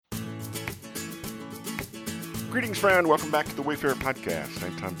Greetings, friend. Welcome back to the Wayfarer Podcast.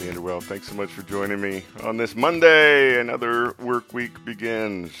 I'm Tom Vanderwell. Thanks so much for joining me on this Monday. Another work week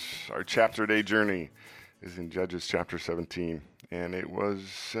begins. Our chapter day journey is in Judges chapter 17, and it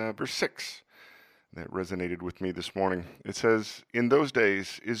was verse 6 that resonated with me this morning. It says, "In those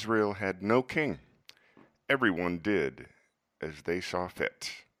days, Israel had no king. Everyone did as they saw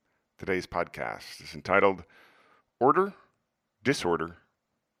fit." Today's podcast is entitled Order, Disorder,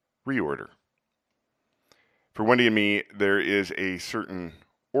 Reorder. For Wendy and me, there is a certain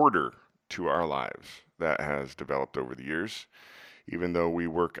order to our lives that has developed over the years. Even though we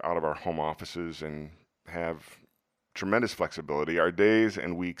work out of our home offices and have tremendous flexibility, our days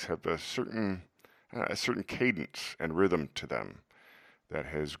and weeks have a certain cadence and rhythm to them that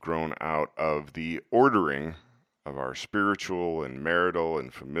has grown out of the ordering of our spiritual and marital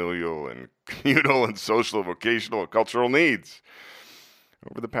and familial and communal and social, vocational, and cultural needs.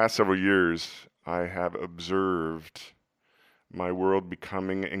 Over the past several years, I have observed my world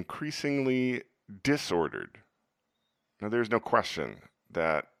becoming increasingly disordered. Now, there's no question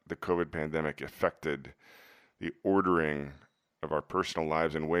that the COVID pandemic affected the ordering of our personal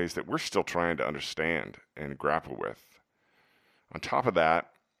lives in ways that we're still trying to understand and grapple with. On top of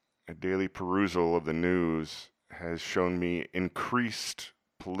that, a daily perusal of the news has shown me increased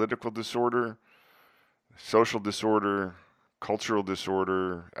political disorder, social disorder, cultural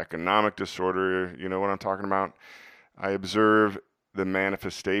disorder, economic disorder. You know what I'm talking about? I observe the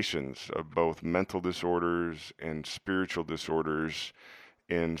manifestations of both mental disorders and spiritual disorders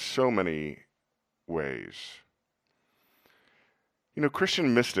in so many ways. You know,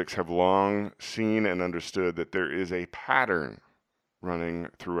 Christian mystics have long seen and understood that there is a pattern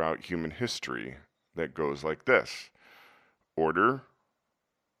running throughout human history that goes like this: order,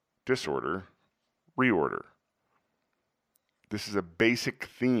 disorder, reorder. This is a basic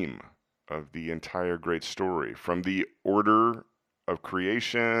theme of the entire great story. From the order of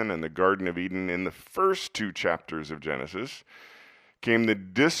creation and the Garden of Eden in the first two chapters of Genesis came the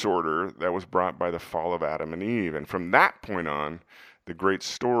disorder that was brought by the fall of Adam and Eve. And from that point on, the great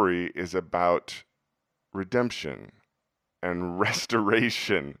story is about redemption and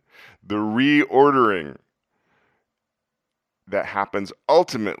restoration, the reordering that happens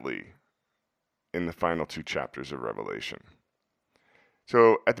ultimately in the final two chapters of Revelation.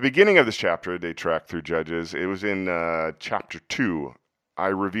 So at the beginning of this chapter, they track through Judges. It was in chapter 2. I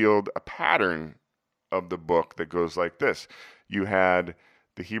revealed a pattern of the book that goes like this. You had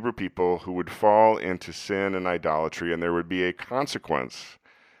the Hebrew people who would fall into sin and idolatry, and there would be a consequence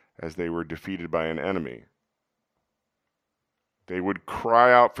as they were defeated by an enemy. They would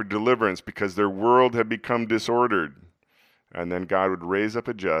cry out for deliverance because their world had become disordered. And then God would raise up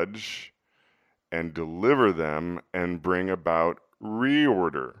a judge and deliver them and bring about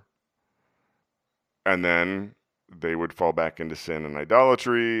reorder. And then they would fall back into sin and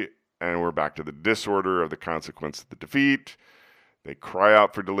idolatry, and we're back to the disorder of the consequence of the defeat. They cry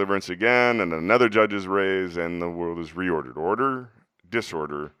out for deliverance again, and another judge is raised, and the world is reordered. Order,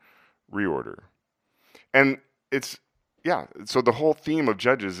 disorder, reorder. And so the whole theme of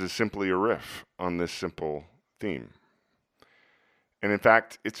Judges is simply a riff on this simple theme. And in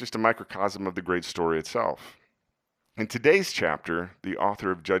fact, it's just a microcosm of the great story itself. In today's chapter, the author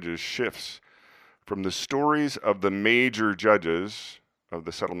of Judges shifts from the stories of the major judges of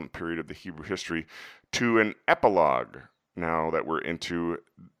the settlement period of the Hebrew history to an epilogue now that we're into,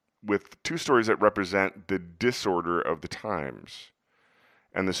 with two stories that represent the disorder of the times.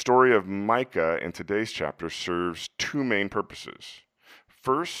 And the story of Micah in today's chapter serves two main purposes.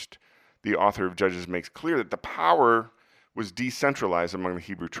 First, the author of Judges makes clear that the power was decentralized among the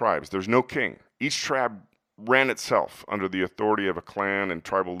Hebrew tribes. There's no king. Each tribe ran itself under the authority of a clan and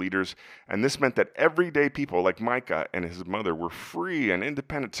tribal leaders, and this meant that everyday people like Micah and his mother were free and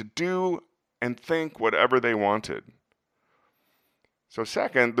independent to do and think whatever they wanted. So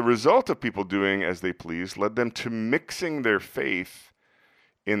second, the result of people doing as they pleased led them to mixing their faith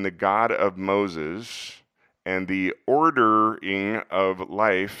in the God of Moses and the ordering of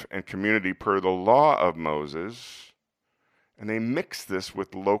life and community per the law of Moses, and they mixed this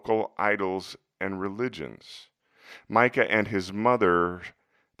with local idols and religions. Micah and his mother,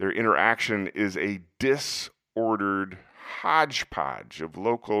 their interaction is a disordered hodgepodge of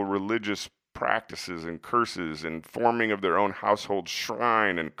local religious practices and curses and forming of their own household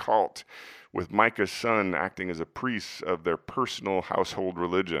shrine and cult, with Micah's son acting as a priest of their personal household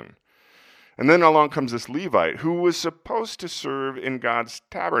religion. And then along comes this Levite who was supposed to serve in God's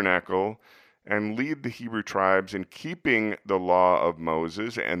tabernacle and lead the Hebrew tribes in keeping the law of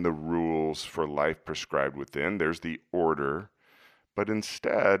Moses and the rules for life prescribed within. There's the order. But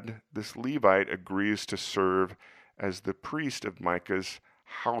instead, this Levite agrees to serve as the priest of Micah's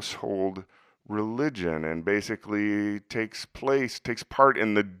household religion and basically takes part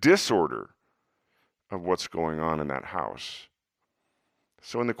in the disorder of what's going on in that house.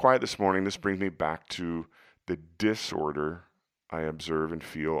 So in the quiet this morning, this brings me back to the disorder I observe and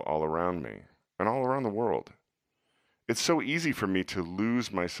feel all around me and all around the world. It's so easy for me to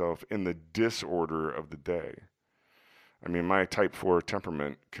lose myself in the disorder of the day. I mean, my type 4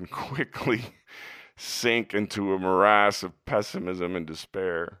 temperament can quickly sink into a morass of pessimism and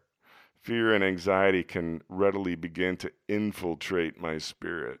despair. Fear and anxiety can readily begin to infiltrate my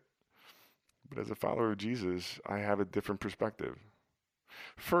spirit. But as a follower of Jesus, I have a different perspective.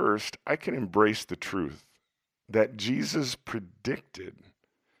 First, I can embrace the truth that Jesus predicted,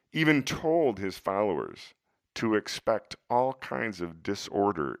 even told his followers, to expect all kinds of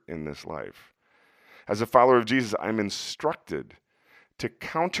disorder in this life. As a follower of Jesus, I'm instructed to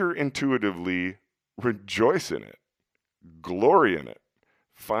counterintuitively rejoice in it, glory in it,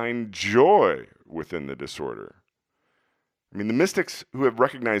 find joy within the disorder. I mean, the mystics who have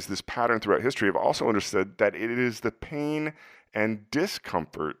recognized this pattern throughout history have also understood that it is the pain and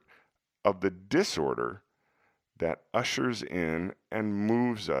discomfort of the disorder that ushers in and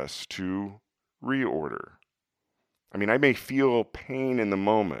moves us to reorder. I mean, I may feel pain in the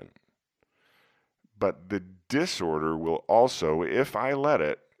moment, but the disorder will also, if I let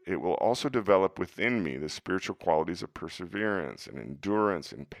it, it will also develop within me the spiritual qualities of perseverance and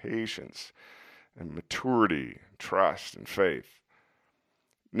endurance and patience and maturity, trust and faith.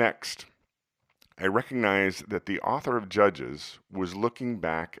 Next, I recognize that the author of Judges was looking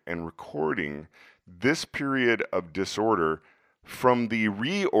back and recording this period of disorder from the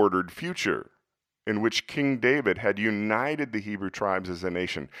reordered future, in which King David had united the Hebrew tribes as a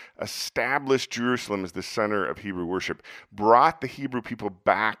nation, established Jerusalem as the center of Hebrew worship, brought the Hebrew people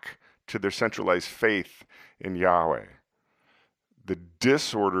back to their centralized faith in Yahweh. The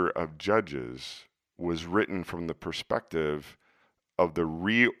disorder of Judges was written from the perspective of the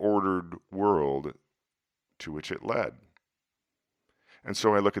reordered world to which it led. And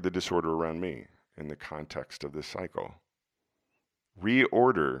so I look at the disorder around me in the context of this cycle.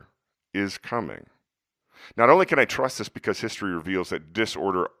 Reorder is coming. Not only can I trust this because history reveals that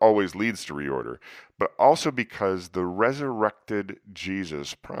disorder always leads to reorder, but also because the resurrected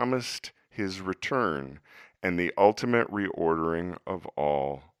Jesus promised his return and the ultimate reordering of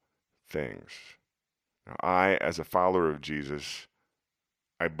all things. Now, I, as a follower of Jesus,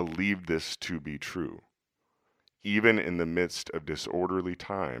 I believe this to be true, even in the midst of disorderly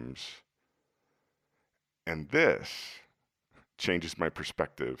times. And this changes my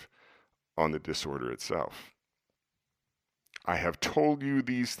perspective on the disorder itself. I have told you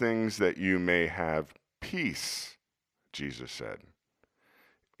these things that you may have peace, Jesus said.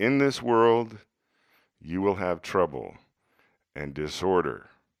 In this world, you will have trouble and disorder,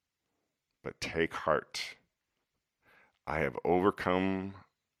 but take heart. I have overcome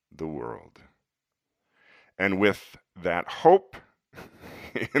the world. And with that hope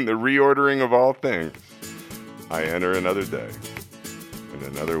in the reordering of all things, I enter another day and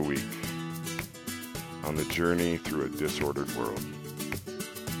another week on the journey through a disordered world.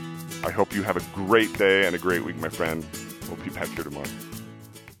 I hope you have a great day and a great week, my friend. We'll be back here tomorrow.